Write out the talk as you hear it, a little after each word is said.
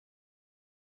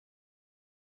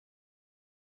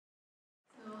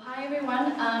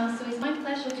everyone. So it's my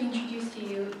pleasure to introduce to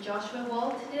you Joshua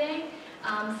Wold today.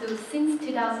 So since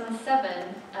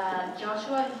 2007,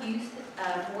 Joshua used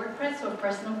WordPress for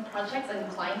personal projects and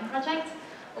client projects.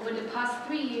 Over the past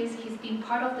 3 years, he's been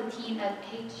part of the team at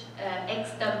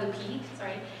XWP,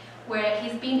 where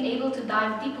he's been able to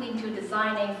dive deeply into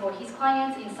designing for his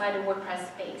clients inside the WordPress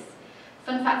space.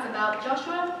 Fun facts about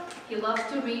Joshua: he loves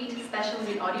to read, especially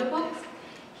with audiobooks.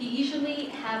 He usually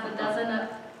has a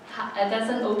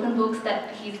dozen open books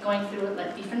that he's going through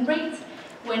at different rates.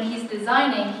 When he's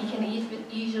designing, he can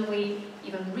usually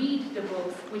even read the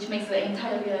books, which makes it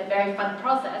entirely a very fun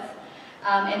process.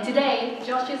 And today,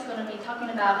 Josh is going to be talking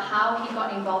about how he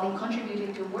got involved in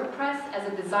contributing to WordPress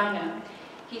as a designer.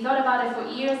 He thought about it for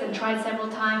years and tried several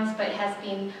times, but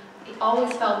it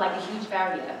always felt like a huge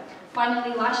barrier.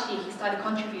 Finally, last year, he started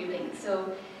contributing,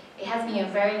 so it has been a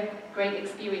very great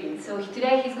experience. So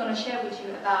today, he's going to share with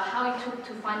you about how it took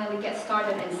to finally get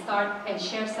started and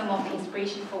share some of the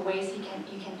inspiration for ways you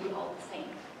can do all the same.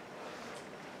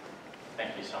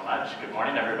 Thank you so much. Good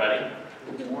morning, everybody.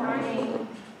 Good morning.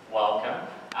 Welcome.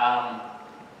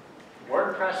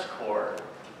 WordPress Core,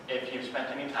 if you've spent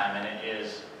any time in it,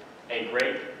 is a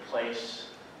great place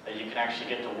that you can actually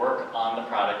get to work on the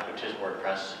product, which is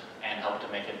WordPress, and help to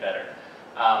make it better.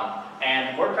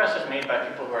 And WordPress is made by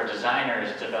people who are designers,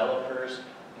 developers,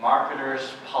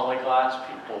 marketers, polyglots,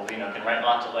 people who can write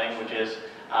lots of languages,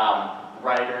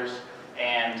 writers,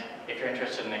 and if you're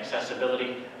interested in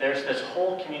accessibility, there's this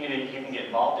whole community that you can get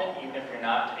involved in, even if you're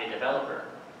not a developer.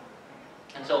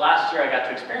 And so last year I got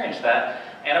to experience that,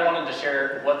 and I wanted to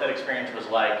share what that experience was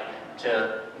like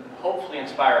to hopefully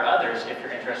inspire others if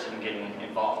you're interested in getting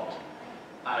involved.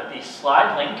 The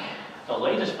slide link, the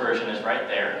latest version, is right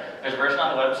there. There's a version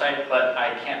on the website, but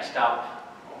I can't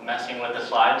stop messing with the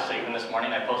slides, so even this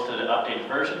morning I posted an updated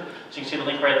version. So you can see the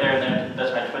link right there, and then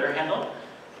that's my Twitter handle.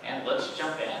 And let's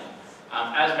jump in.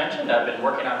 As mentioned, I've been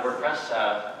working on WordPress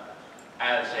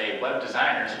as a web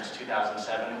designer since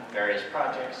 2007, various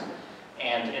projects.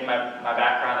 And in my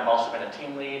background, I've also been a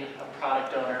team lead, a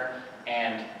product owner,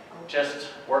 and just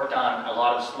worked on a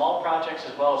lot of small projects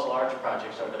as well as large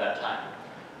projects over that time.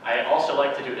 I also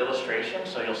like to do illustrations,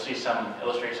 so you'll see some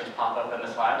illustrations pop up in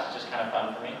the slides. It's just kind of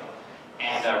fun for me.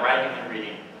 And writing and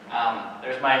reading.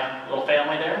 There's my little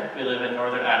family there. We live in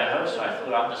northern Idaho, so I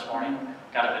flew out this morning.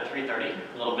 Got up at 3:30,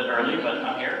 a little bit early, but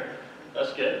I'm here.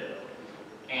 That's good.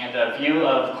 And a view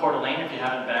of Coeur d'Alene, if you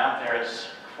haven't been out there, it's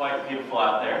quite beautiful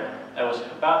out there. That was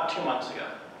about 2 months ago.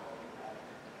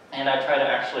 And I try to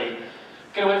actually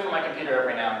get away from my computer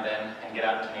every now and then and get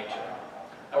out into nature.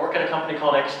 I work at a company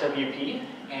called XWP,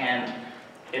 and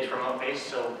it's remote-based,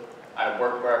 so I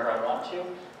work wherever I want to.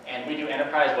 And we do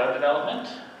enterprise web development,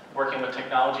 working with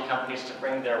technology companies to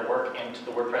bring their work into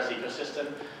the WordPress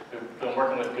ecosystem. We've been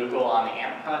working with Google on the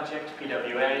AMP project,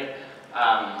 PWA,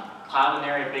 Cloud and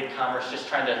Area, BigCommerce, just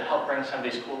trying to help bring some of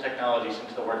these cool technologies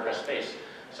into the WordPress space.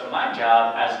 So my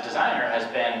job as a designer has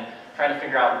been trying to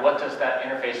figure out what does that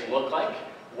interface look like,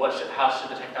 how should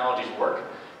the technologies work,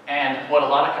 and what a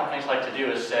lot of companies like to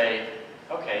do is say,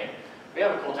 okay, we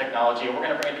have a cool technology, we're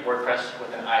going to bring it to WordPress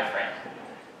with an iframe.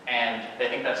 And they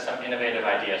think that's some innovative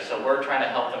idea, so we're trying to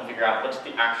help them figure out what's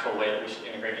the actual way that we should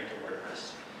integrate into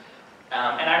WordPress.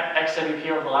 And at XWP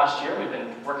over the last year, we've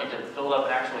been working to build up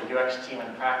an actual UX team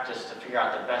and practice to figure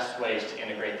out the best ways to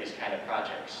integrate these kind of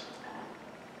projects.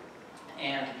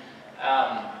 And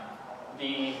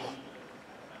the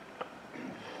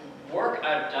work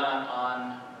I've done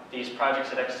on these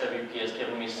projects at XWP has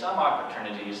given me some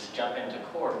opportunities to jump into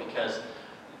core, because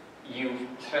you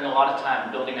spend a lot of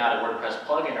time building out a WordPress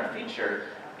plugin or feature,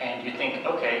 and you think,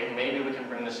 okay, maybe we can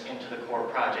bring this into the core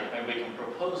project, maybe we can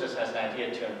propose this as an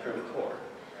idea to improve core.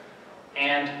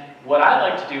 And what I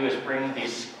like to do is bring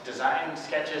these design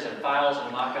sketches and files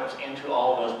and mockups into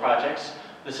all of those projects.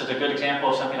 This is a good example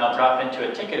of something I'll drop into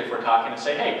a ticket if we're talking and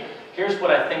say, hey, here's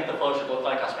what I think the flow should look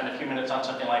like. I'll spend a few minutes on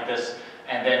something like this,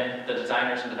 and then the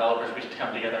designers and developers, we should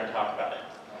come together and talk about it.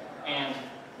 And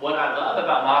what I love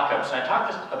about mockups, and I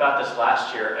talked about this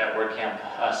last year at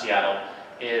WordCamp Seattle,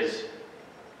 is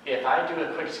if I do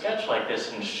a quick sketch like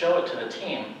this and show it to the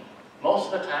team,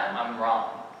 most of the time I'm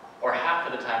wrong, or half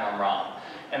of the time I'm wrong.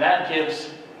 And that gives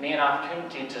me an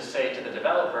opportunity to say to the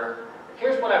developer,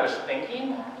 here's what I was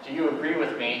thinking, do you agree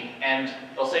with me? And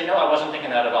they'll say, no, I wasn't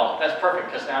thinking that at all. That's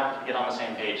perfect, because now we can get on the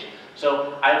same page.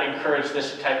 So I encourage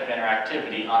this type of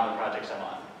interactivity on the projects I'm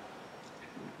on.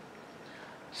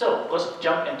 So let's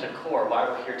jump into core, why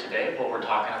we're here today, what we're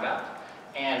talking about,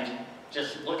 and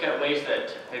just look at ways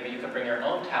that maybe you can bring your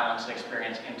own talents and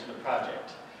experience into the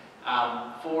project.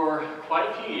 For quite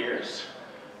a few years,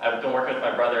 I've been working with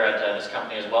my brother at this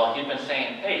company as well. He'd been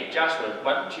saying, hey, Joshua,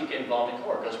 why don't you get involved in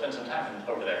Core? Go spend some time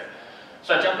over there.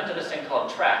 So I jumped into this thing called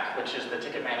Track, which is the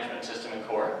ticket management system in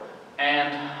Core,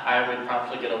 and I would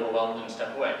promptly get overwhelmed and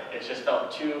step away. It just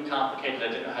felt too complicated. I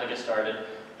didn't know how to get started.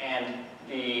 And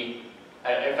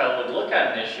if I would look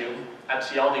at an issue, I'd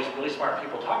see all these really smart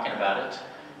people talking about it,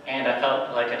 and I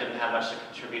felt like I didn't have much to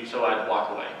contribute, so I'd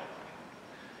walk away.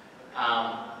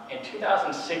 In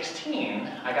 2016,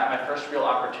 I got my first real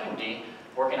opportunity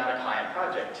working on a client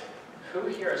project. Who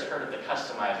here has heard of the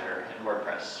customizer in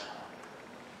WordPress?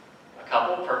 A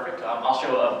couple, perfect. I'll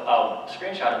show a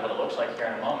screenshot of what it looks like here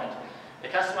in a moment. The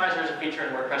customizer is a feature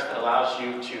in WordPress that allows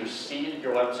you to see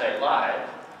your website live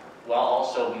while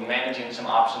also managing some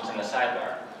options in the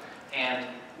sidebar. And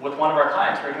with one of our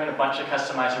clients, we're doing a bunch of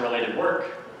customizer-related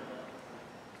work.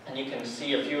 And you can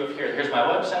see a few of here. Here's my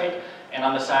website, and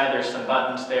on the side there's some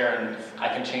buttons there, and I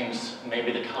can change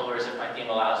maybe the colors if my theme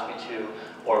allows me to,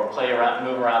 or play around,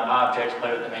 move around objects,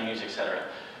 play with the menus, etc.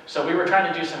 So we were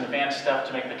trying to do some advanced stuff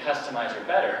to make the customizer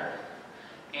better.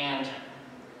 And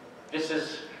this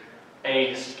is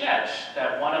a sketch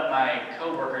that one of my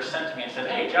co-workers sent to me and said,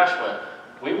 hey, Joshua,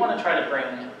 we want to try to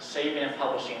bring saving and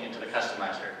publishing into the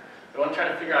customizer. We want to try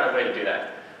to figure out a way to do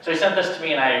that. So he sent this to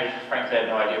me, and I frankly had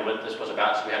no idea what this was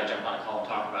about, so we had to jump on a call and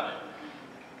talk about it.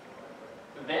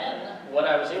 Then, what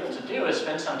I was able to do is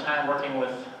spend some time working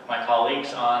with my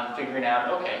colleagues on figuring out,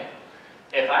 okay,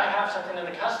 if I have something in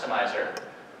the customizer,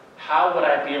 how would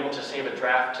I be able to save a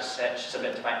draft to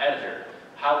submit to my editor?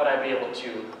 How would I be able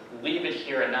to leave it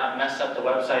here and not mess up the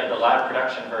website, the live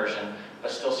production version,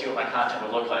 but still see what my content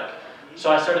would look like?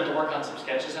 So I started to work on some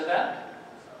sketches of that,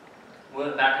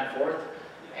 went back and forth,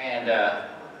 and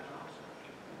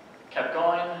kept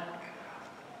going,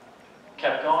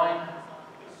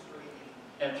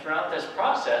 and throughout this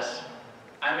process,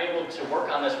 I'm able to work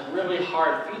on this really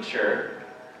hard feature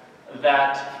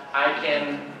that I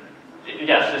can,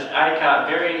 yes, it got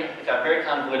very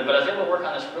convoluted, but I was able to work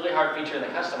on this really hard feature in the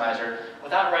customizer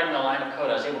without writing a line of code.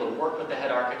 I was able to work with the head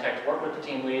architect, work with the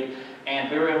team lead, and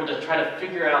we were able to try to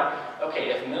figure out, okay,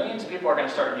 if millions of people are going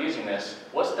to start using this,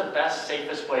 what's the best,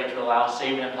 safest way to allow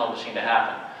saving and publishing to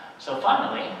happen? So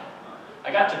finally,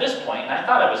 I got to this point, and I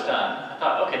thought I was done. I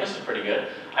thought, okay, this is pretty good.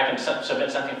 I can submit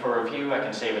something for review, I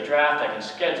can save a draft, I can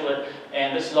schedule it,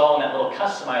 and this is all in that little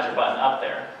customizer button up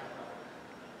there.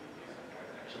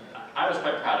 So I was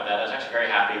quite proud of that. I was actually very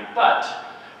happy, but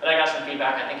then I got some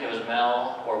feedback. I think it was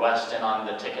Mel or Weston on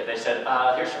the ticket. They said,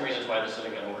 here's some reasons why this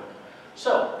isn't going to work.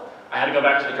 So I had to go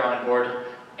back to the drawing board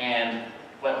and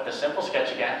went with a simple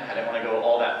sketch again. I didn't want to go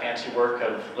all that fancy work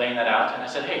of laying that out, and I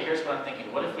said, hey, here's what I'm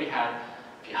thinking. What if we had,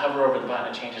 if you hover over the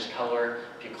button, it changes color.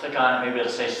 If you click on it, maybe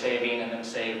it'll say saving and then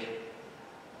saved.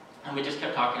 And we just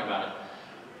kept talking about it.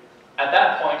 At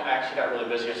that point, I actually got really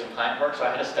busy with some client work, so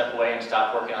I had to step away and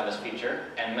stop working on this feature.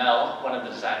 And Mel, one of the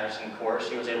designers in Core,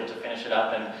 she was able to finish it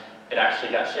up, and it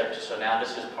actually got shipped. So now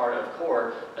this is part of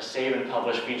Core, a save and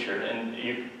publish feature. And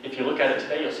if you look at it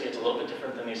today, you'll see it's a little bit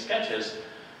different than these sketches.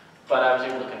 But I was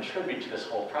able to contribute to this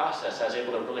whole process. I was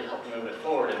able to really help move it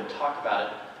forward and talk about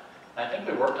it. I think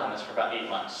we worked on this for about 8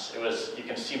 months. It was, you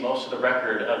can see most of the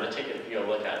record of the ticket if you go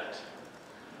look at it.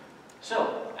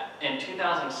 So, in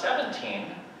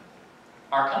 2017,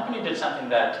 our company did something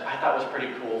that I thought was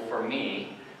pretty cool for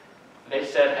me. They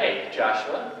said, hey,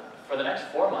 Joshua, for the next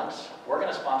 4 months, we're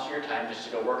going to sponsor your time just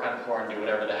to go work on Core and do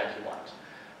whatever the heck you want.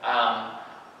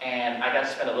 And I got to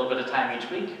spend a little bit of time each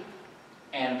week,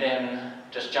 and then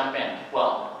just jump in.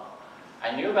 Well,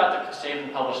 I knew about the save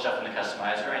and publish stuff in the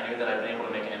customizer. I knew that I'd been able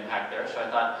to make an impact there, so I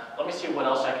thought, let me see what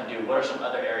else I can do. What are some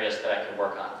other areas that I could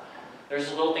work on? There's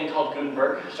this little thing called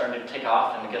Gutenberg starting to take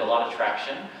off and get a lot of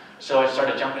traction, so I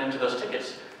started jumping into those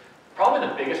tickets. Probably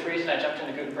the biggest reason I jumped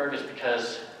into Gutenberg is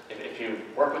because if you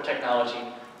work with technology,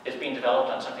 it's being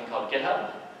developed on something called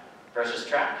GitHub versus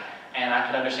Track, and I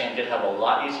could understand GitHub a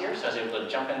lot easier, so I was able to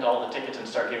jump into all the tickets and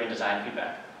start giving design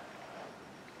feedback.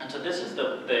 And so this is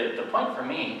the point for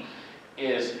me,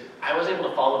 is I was able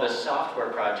to follow this software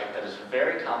project that is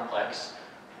very complex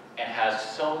and has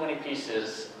so many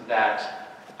pieces that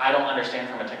I don't understand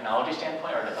from a technology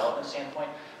standpoint or a development standpoint,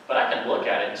 but I can look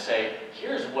at it and say,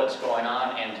 here's what's going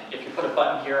on, and if you put a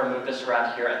button here or move this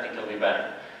around here, I think it'll be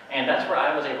better. And that's where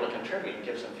I was able to contribute and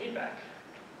give some feedback.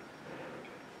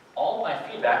 All my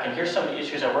feedback, and here's some of the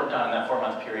issues I worked on in that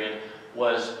 4-month period,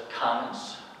 was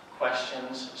comments,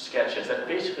 questions, sketches. That's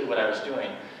basically what I was doing.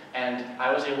 And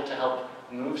I was able to help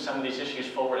move some of these issues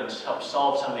forward and help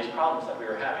solve some of these problems that we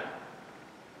were having.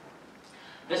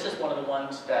 This is one of the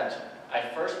ones that I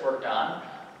first worked on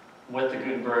with the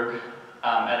Gutenberg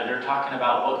editor, talking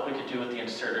about what we could do with the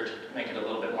inserter to make it a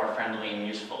little bit more friendly and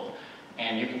useful.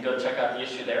 And you can go check out the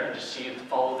issue there and just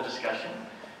follow the discussion.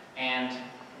 And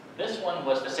this one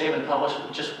was the save and publish,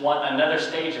 just another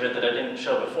stage of it that I didn't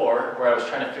show before, where I was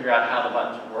trying to figure out how the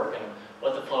buttons would work and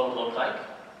what the flow would look like.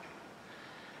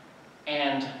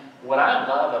 And what I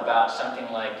love about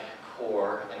something like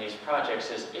Core and these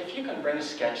projects is if you can bring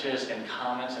sketches and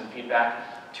comments and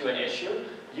feedback to an issue,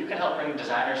 you can help bring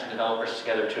designers and developers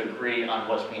together to agree on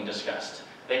what's being discussed.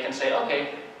 They can say,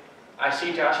 okay, I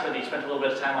see, Joshua, that you spent a little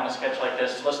bit of time on a sketch like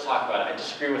this, so let's talk about it. I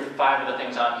disagree with 5 of the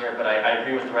things on here, but I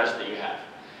agree with the rest that you have.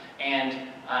 And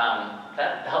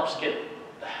that helps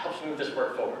move this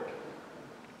work forward.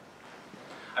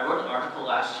 I wrote an article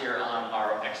last year on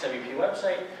our XWP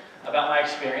website about my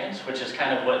experience, which is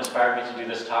kind of what inspired me to do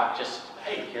this talk. Just,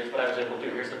 hey, here's what I was able to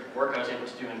do. Here's the work I was able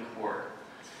to do in Core.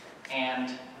 And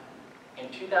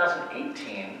in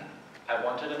 2018, I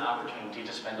wanted an opportunity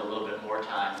to spend a little bit more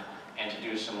time and to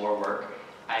do some more work.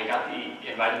 I got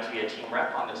invited to be a team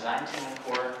rep on the design team in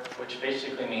Core, which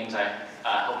basically means I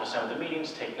help with some of the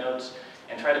meetings, take notes,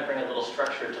 and try to bring a little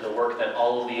structure to the work that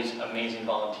all of these amazing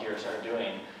volunteers are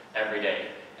doing every day.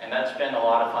 And that's been a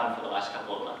lot of fun for the last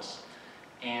couple of months.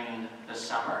 In the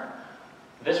summer,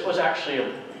 this was actually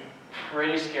a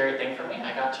pretty scary thing for me.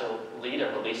 I got to lead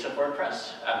a release of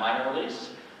WordPress, a minor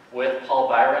release, with Paul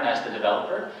Byron as the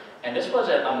developer. And this was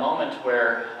a moment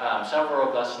where several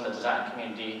of us in the design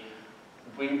community,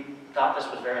 we thought this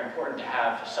was very important to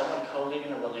have someone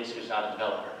co-leading a release who's not a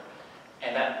developer.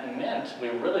 And that meant we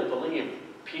really believe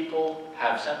people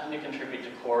have something to contribute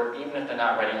to Core even if they're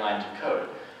not writing lines of code.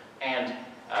 And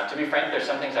to be frank, there's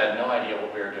some things I had no idea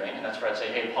what we were doing, and that's where I'd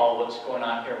say, hey, Paul, what's going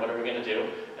on here? What are we going to do?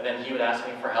 And then he would ask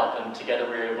me for help, and together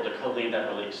we were able to co-lead that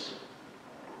release.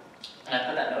 And I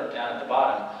put that note down at the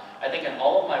bottom. I think in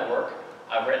all of my work,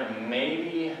 I've written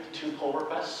maybe 2 pull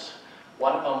requests.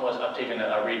 One of them was updating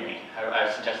a README. I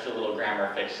suggested a little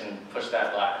grammar fix and pushed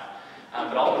that live.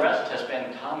 But all the rest has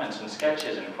been comments and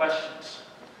sketches and questions.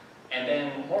 And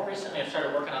then more recently, I've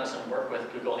started working on some work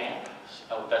with Google AMP.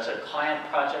 So that's a client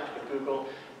project with Google,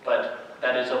 but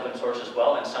that is open source as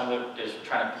well, and some of it is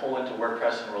trying to pull into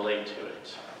WordPress and relate to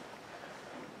it.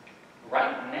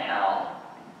 Right now,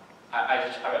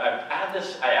 I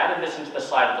added this into the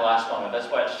slide at the last moment. That's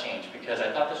why it's changed, because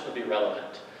I thought this would be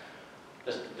relevant.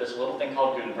 This little thing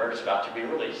called Gutenberg is about to be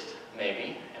released,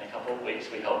 maybe, in a couple of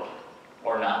weeks, we hope,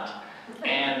 or not.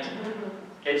 And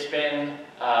it's been,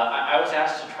 I was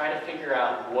asked to try to figure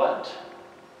out what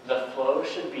the flow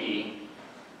should be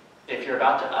if you're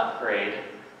about to upgrade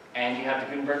and you have the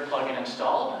Gutenberg plugin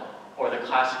installed, or the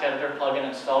Classic Editor plugin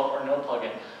installed, or no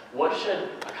plugin. What should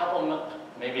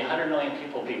maybe 100 million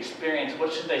people be experienced?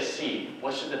 What should they see?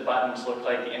 What should the buttons look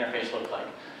like, the interface look like?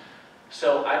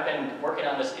 So I've been working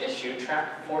on this issue,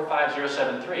 track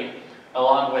 45073,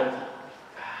 along with,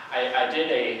 I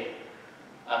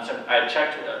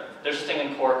checked, there's a thing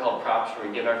in Core called props where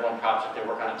we give everyone props if they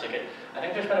work on a ticket. I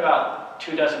think there's been about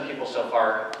 24 people so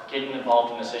far getting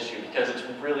involved in this issue because it's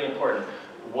really important.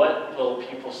 What will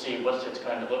people see? What's it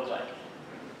going to look like?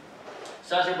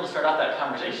 So I was able to start off that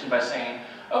conversation by saying,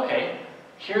 okay,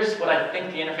 here's what I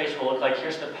think the interface will look like.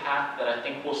 Here's the path that I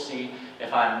think we'll see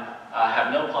if I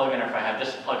have no plugin or if I have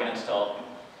this plugin installed.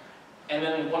 And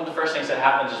then one of the first things that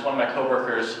happens is one of my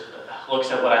coworkers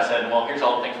looks at what I said, and well, here's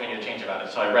all the things we need to change about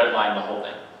it. So I redlined the whole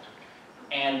thing.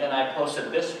 And then I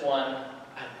posted this one,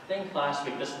 I think last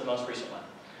week. This is the most recent one.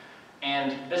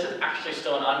 And this is actually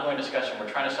still an ongoing discussion. We're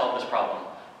trying to solve this problem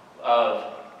of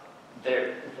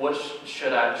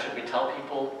should we tell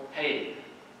people, hey,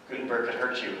 Gutenberg could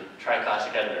hurt you, try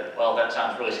Classic Editor. Well, that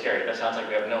sounds really scary. That sounds like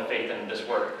we have no faith in this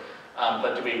work.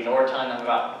 But do we ignore telling them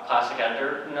about Classic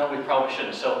Editor? No, we probably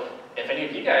shouldn't. So if any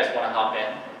of you guys want to hop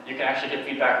in, you can actually get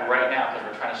feedback right now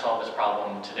because we're trying to solve this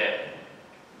problem today.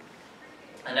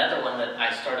 Another one that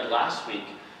I started last week,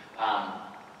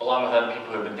 along with other people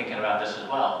who have been thinking about this as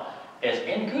well, is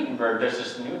in Gutenberg there's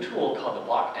this new tool called the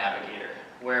Block Navigator,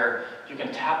 where you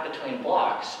can tap between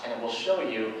blocks and it will show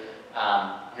you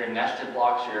your nested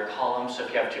blocks or your columns. So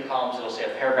if you have 2 columns, it'll say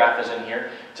a paragraph is in here.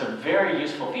 It's a very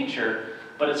useful feature,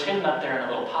 but it's hidden up there in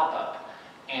a little pop-up.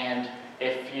 And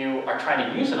if you are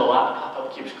trying to use it a lot, the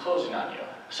pop-up keeps closing on you.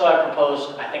 So I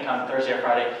proposed, I think on Thursday or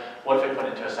Friday, what if we put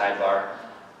it into a sidebar?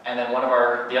 And then one of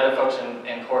the other folks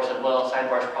in Core said, well,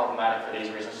 sidebar is problematic for these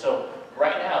reasons. So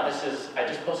right now, I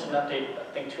just posted an update, I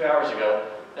think 2 hours ago.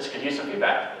 This could use some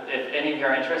feedback. If any of you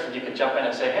are interested, you could jump in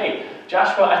and say, hey,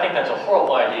 Joshua, I think that's a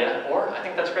horrible idea, or I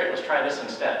think that's great, let's try this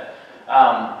instead.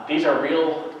 These are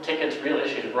real tickets, real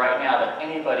issues right now that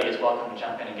anybody is welcome to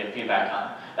jump in and give feedback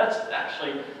on. That's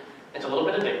actually, it's a little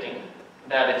bit addicting,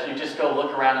 that if you just go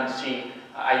look around and see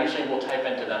I usually will type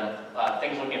into them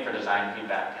things looking for design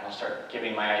feedback, and I'll start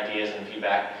giving my ideas and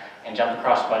feedback and jump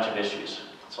across a bunch of issues.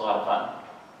 It's a lot of fun.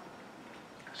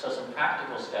 So some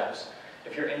practical steps,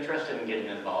 if you're interested in getting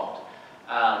involved.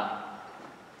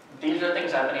 These are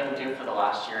things I've been able to do for the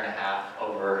last year and a half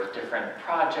over different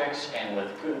projects and with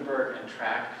Gutenberg and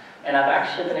Track. And I've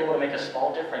actually been able to make a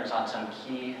small difference on some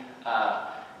key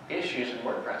issues in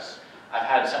WordPress. I've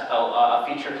had a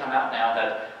feature come out now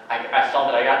that I saw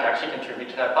that I got to actually contribute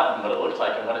to that button, what it looked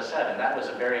like and what it said, and that was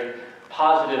a very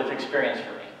positive experience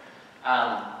for me.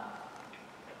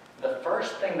 The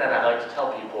first thing that I like to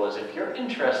tell people is if you're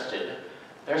interested,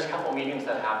 there's a couple meetings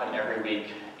that happen every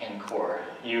week in Core.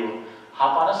 You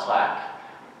hop on a Slack,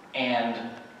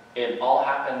 and it all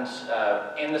happens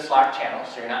in the Slack channel,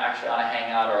 so you're not actually on a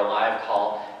Hangout or a live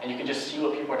call, and you can just see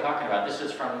what people are talking about. This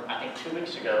is from, I think, 2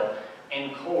 weeks ago.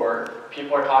 In Core,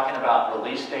 people are talking about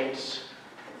release dates,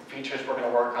 features we're going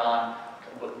to work on,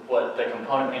 what the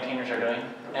component maintainers are doing.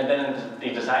 And then in the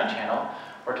design channel,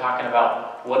 we're talking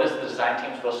about what is the design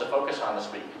team supposed to focus on this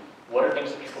week? What are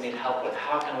things that people need help with?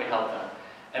 How can we help them?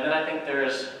 And then I think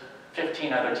there's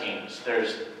 15 other teams.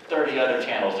 There's 30 other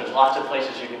channels. There's lots of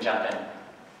places you can jump in.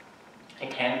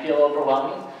 It can feel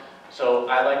overwhelming, so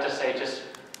I like to say just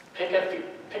pick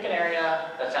an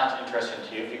area that sounds interesting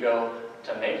to you. If you go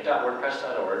to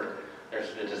make.wordpress.org,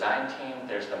 there's the design team,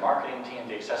 there's the marketing team,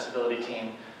 the accessibility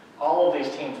team, all of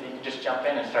these teams that you can just jump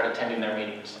in and start attending their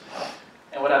meetings.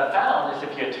 And what I've found is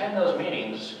if you attend those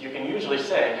meetings, you can usually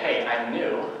say, hey, I'm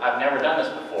new, I've never done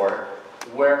this before,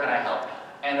 where can I help?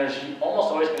 And there's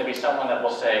almost always going to be someone that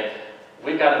will say,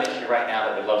 we've got an issue right now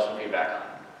that we'd love some feedback on.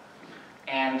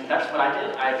 And that's what I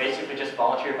did. I basically just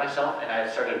volunteered myself, and I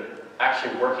started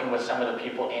actually working with some of the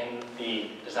people in the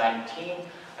design team.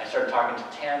 I started talking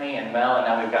to Tammy and Mel, and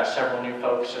now we've got several new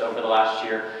folks over the last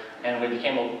year, and we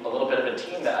became a little bit of a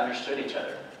team that understood each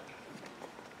other.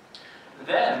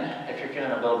 Then, if you're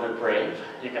feeling a little bit brave,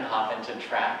 you can hop into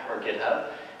Track or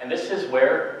GitHub, and this is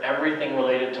where everything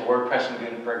related to WordPress and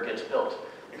Gutenberg gets built.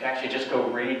 You can actually just go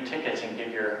read tickets and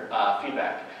give your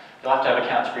feedback. You'll have to have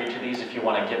accounts for each of these if you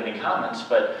want to give any comments,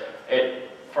 but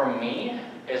it, for me,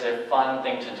 is a fun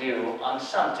thing to do on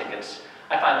some tickets.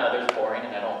 I find others boring,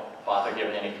 and I don't bother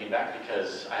giving any feedback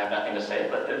because I have nothing to say,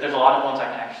 but there's a lot of ones I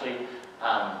can actually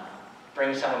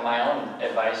bring some of my own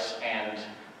advice and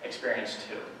experience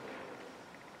to.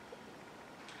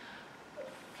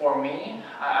 For me,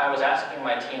 I was asking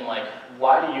my team, like,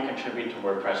 why do you contribute to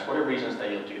WordPress? What are reasons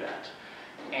that you'll do that?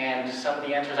 And some of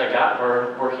the answers I got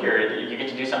were here. You get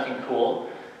to do something cool.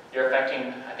 You're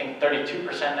affecting, I think,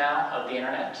 32% now of the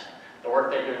internet, the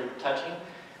work that you're touching.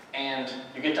 And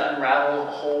you get to unravel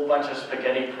a whole bunch of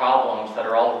spaghetti problems that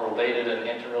are all related and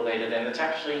interrelated. And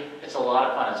it's a lot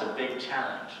of fun. It's a big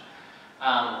challenge.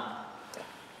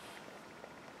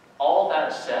 All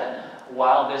that said,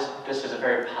 while this is a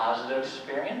very positive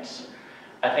experience,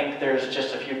 I think there's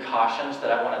just a few cautions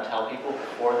that I want to tell people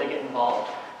before they get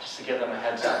involved, just to give them a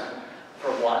heads up. For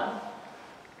one,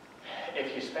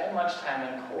 if you spend much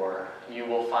time in Core, you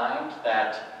will find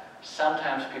that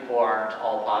sometimes people aren't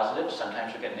all positive,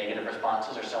 sometimes you get negative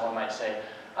responses, or someone might say,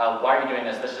 why are you doing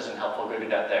this? This isn't helpful, go do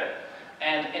that there.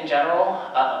 And in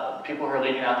general, people who are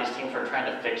leading out these teams are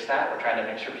trying to fix that. We're trying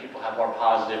to make sure people have more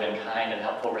positive and kind and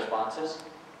helpful responses.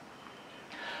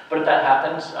 But if that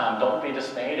happens, don't be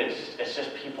dismayed. It's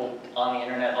just people on the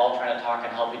internet all trying to talk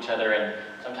and help each other, and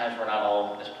sometimes we're not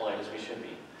all as polite as we should be.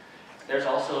 There's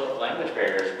also language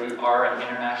barriers. We are an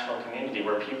international community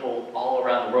where people all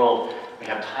around the world, we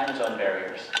have time zone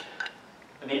barriers.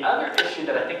 The other issue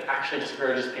that I think actually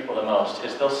discourages people the most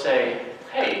is they'll say,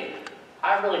 hey,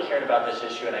 I really cared about this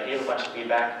issue and I gave a bunch of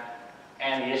feedback,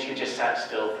 and the issue just sat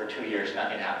still for 2 years,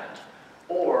 nothing happened.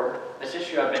 Or, this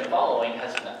issue I've been following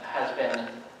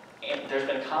there's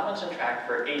been comments in Track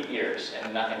for 8 years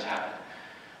and nothing's happened.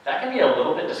 That can be a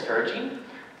little bit discouraging.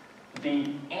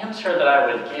 The answer that I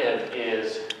would give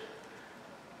is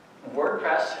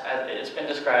WordPress, it's been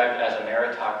described as a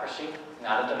meritocracy,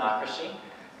 not a democracy,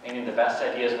 meaning the best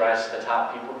ideas rise to the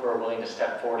top. People who are willing to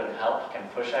step forward and help can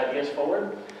push ideas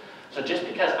forward. So just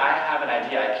because I have an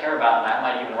idea I care about and I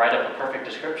might even write up a perfect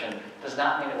description does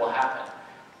not mean it will happen.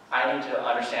 I need to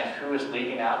understand who is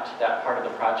leading out that part of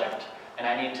the project, and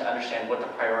I need to understand what the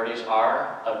priorities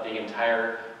are of the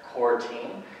entire core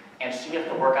team and see if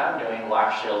the work I'm doing will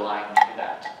actually align to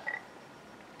that.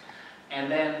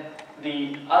 And then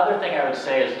the other thing I would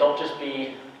say is don't just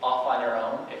be off on your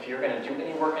own. If you're going to do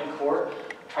any work in core,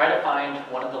 try to find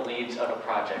one of the leads of a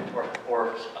project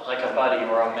or like a buddy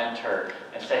or a mentor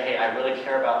and say, hey, I really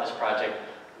care about this project.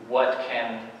 What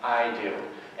can I do?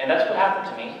 And that's what happened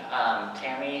to me.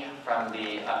 Tammy from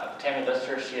Tammy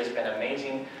Lister, she has been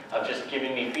amazing of just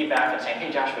giving me feedback and saying,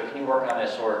 hey Joshua, can you work on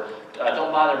this? Or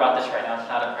don't bother about this right now, it's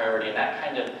not a priority. And that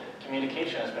kind of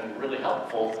communication has been really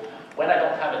helpful when I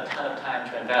don't have a ton of time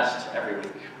to invest every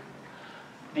week.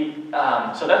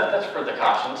 So that's for the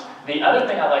cautions. The other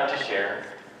thing I'd like to share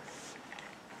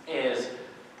is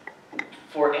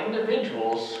for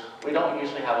individuals, we don't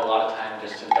usually have a lot of time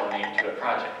just to donate to a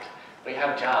project. We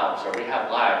have jobs or we have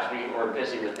lives, we're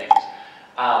busy with things.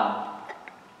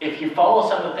 If you follow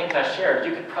some of the things I shared,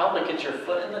 you could probably get your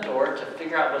foot in the door to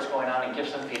figure out what's going on and give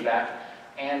some feedback.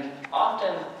 And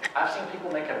often, I've seen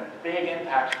people make a big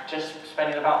impact just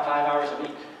spending about 5 hours a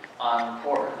week on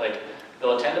core. Like,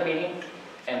 they'll attend a meeting,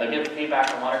 and they'll give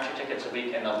feedback on 1 or 2 tickets a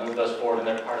week, and they'll move those forward, and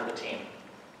they're part of the team.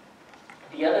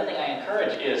 The other thing I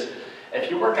encourage is, if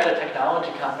you work at a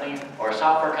technology company, or a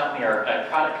software company, or a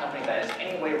product company that is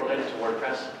any way related to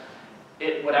WordPress,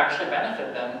 it would actually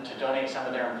benefit them to donate some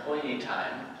of their employee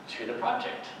time to the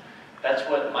project. That's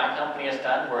what my company has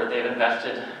done, where they've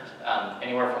invested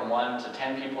anywhere from 1 to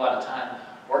 10 people at a time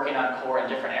working on core in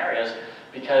different areas,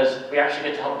 because we actually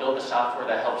get to help build the software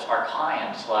that helps our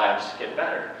clients' lives get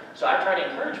better. So I try to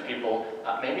encourage people,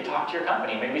 maybe talk to your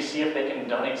company, maybe see if they can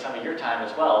donate some of your time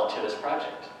as well to this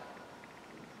project.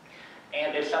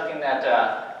 And it's something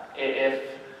that if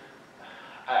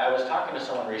I was talking to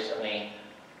someone recently,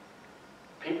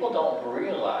 people don't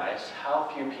realize how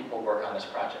few people work on this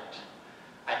project.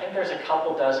 I think there's a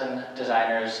couple dozen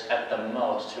designers at the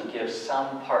most who give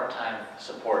some part-time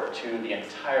support to the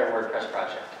entire WordPress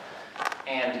project.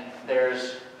 And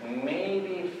there's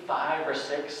maybe 5 or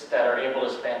 6 that are able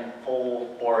to spend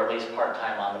full or at least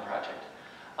part-time on the project.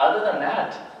 Other than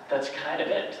that, that's kind of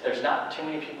it. There's not too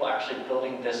many people actually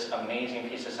building this amazing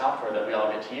piece of software that we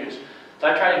all get to use. So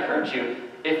I try to encourage you,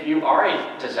 if you are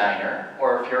a designer,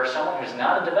 or if you're someone who's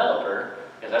not a developer,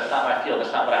 because that's not my field,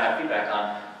 that's not what I have feedback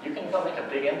on, you can go make a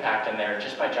big impact in there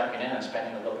just by jumping in and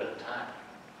spending a little bit of time.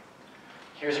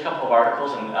 Here's a couple of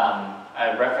articles, and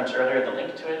I referenced earlier the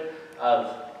link to it,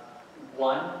 of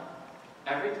one,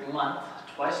 every month,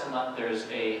 twice a month, there's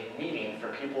a meeting for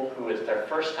people who it's their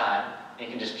first time. You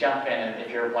can just jump in, and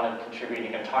if you're one to contribute, you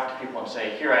can talk to people and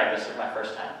say, here I am, this is my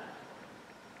first time.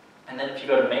 And then if you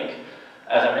go to make,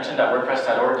 as I mentioned,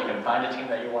 .wordpress.org, you can find a team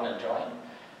that you want to join.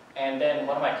 And then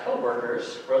one of my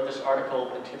coworkers wrote this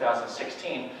article in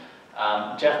 2016.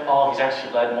 Jeff Paul, he's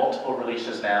actually led multiple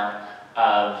releases now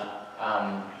of,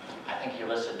 I think he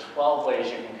listed 12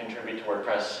 ways you can contribute to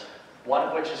WordPress, one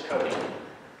of which is coding.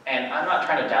 And I'm not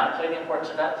trying to downplay the importance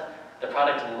of that. The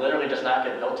product literally does not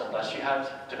get built unless you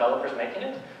have developers making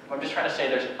it. I'm just trying to say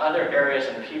there's other areas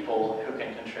and people who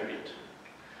can contribute.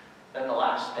 Then the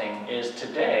last thing is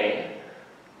today,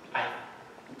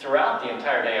 throughout the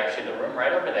entire day, actually, the room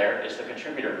right over there is the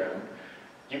contributor room.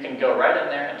 You can go right in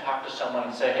there and talk to someone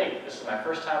and say, hey, this is my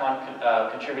first time on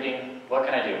contributing, what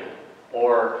can I do?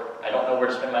 Or, I don't know where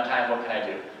to spend my time, what can I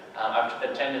do? I've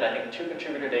attended, I think, 2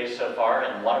 contributor days so far,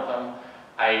 and one of them,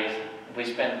 we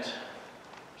spent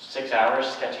 6 hours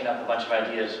sketching up a bunch of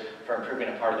ideas for improving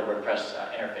a part of the WordPress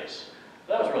interface. So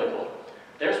that was really cool.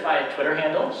 There's my Twitter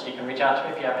handle, so you can reach out to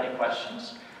me if you have any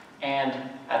questions. And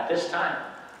at this time,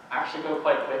 I actually go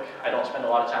quite quick. I don't spend a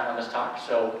lot of time on this talk,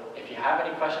 so if you have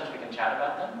any questions, we can chat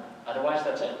about them. Otherwise,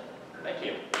 that's it. Thank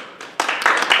you.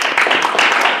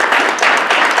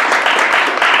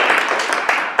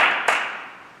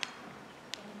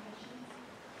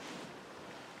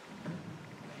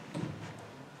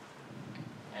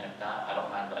 And if not, I don't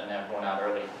mind letting everyone out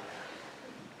early.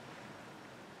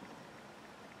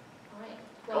 All right.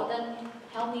 Well, then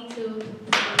help me to